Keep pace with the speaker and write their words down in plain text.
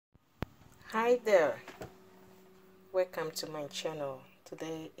Hi there, welcome to my channel.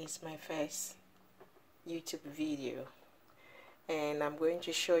 Today is my first YouTube video and I'm going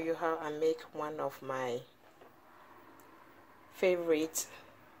to show you how I make one of my favorite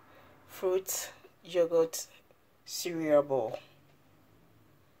fruit yogurt cereal bowl.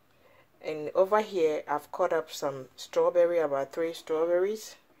 And over here I've cut up some strawberry, about 3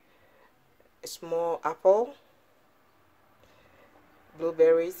 strawberries, a small apple,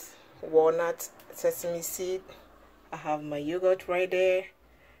 blueberries, walnuts, sesame seed. I have my yogurt right there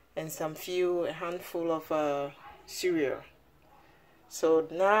and a handful of cereal. So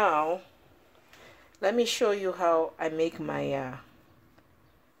now let me show you how I make my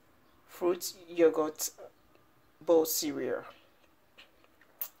fruit yogurt bowl cereal.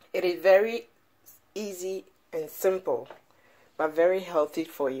 It is very easy and simple but very healthy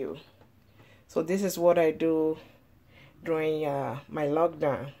for you. So this is what I do during my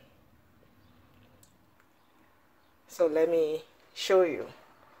lockdown. So let me show you.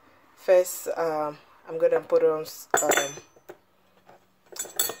 First, I'm gonna put on.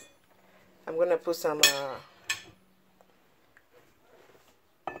 I'm gonna put some.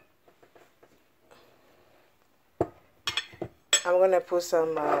 I'm gonna put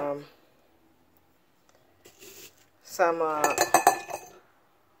some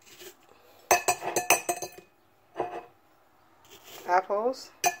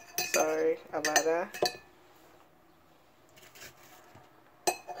apples. Sorry about that.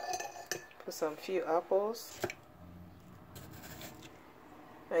 Put some few apples,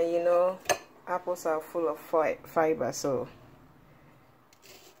 and you know apples are full of fiber, so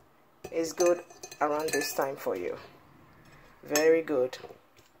it's good around this time for you. Very good.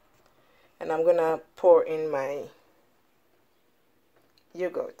 And I'm gonna pour in my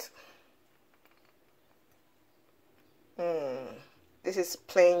yogurt. This is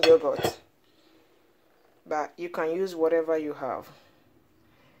plain yogurt, but you can use whatever you have.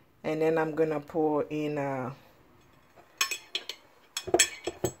 And then I'm gonna pour in I'm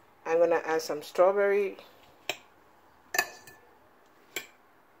gonna add some strawberry,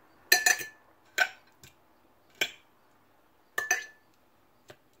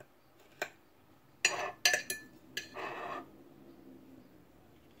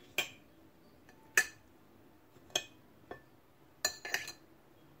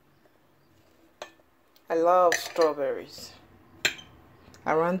 I love strawberries.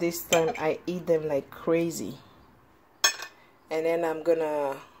 Around this time I eat them like crazy. And then I'm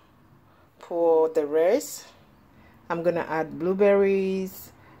gonna pour the rest. I'm gonna add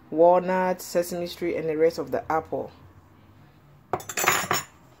blueberries, walnuts, sesame seed, and the rest of the apple.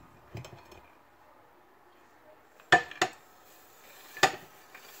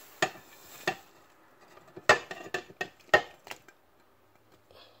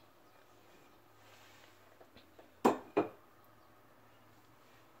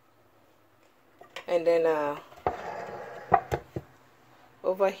 And then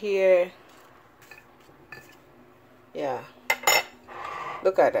over here, yeah,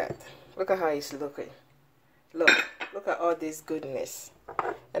 look at that. Look at how it's looking. Look at all this goodness.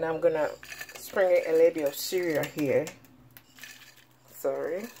 And I'm gonna sprinkle a little bit of cereal here.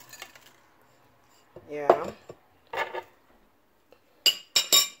 Sorry. Yeah.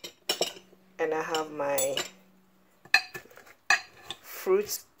 And I have my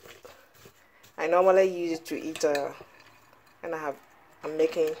fruits. I normally use it to eat and I'm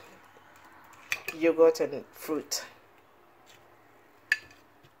making yogurt and fruit.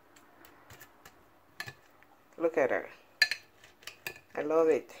 Look at her. I love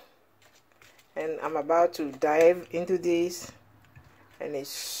it. And I'm about to dive into this, and it's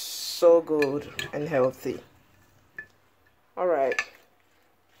so good and healthy. Alright.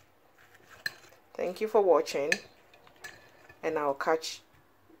 Thank you for watching, and I'll catch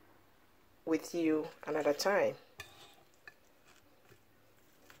with you another time.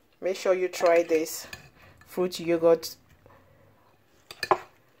 Make sure you try this fruit yogurt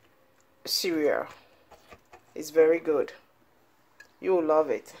cereal. It's very good. You will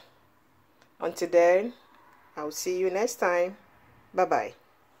love it. Until then, I'll see you next time. Bye bye.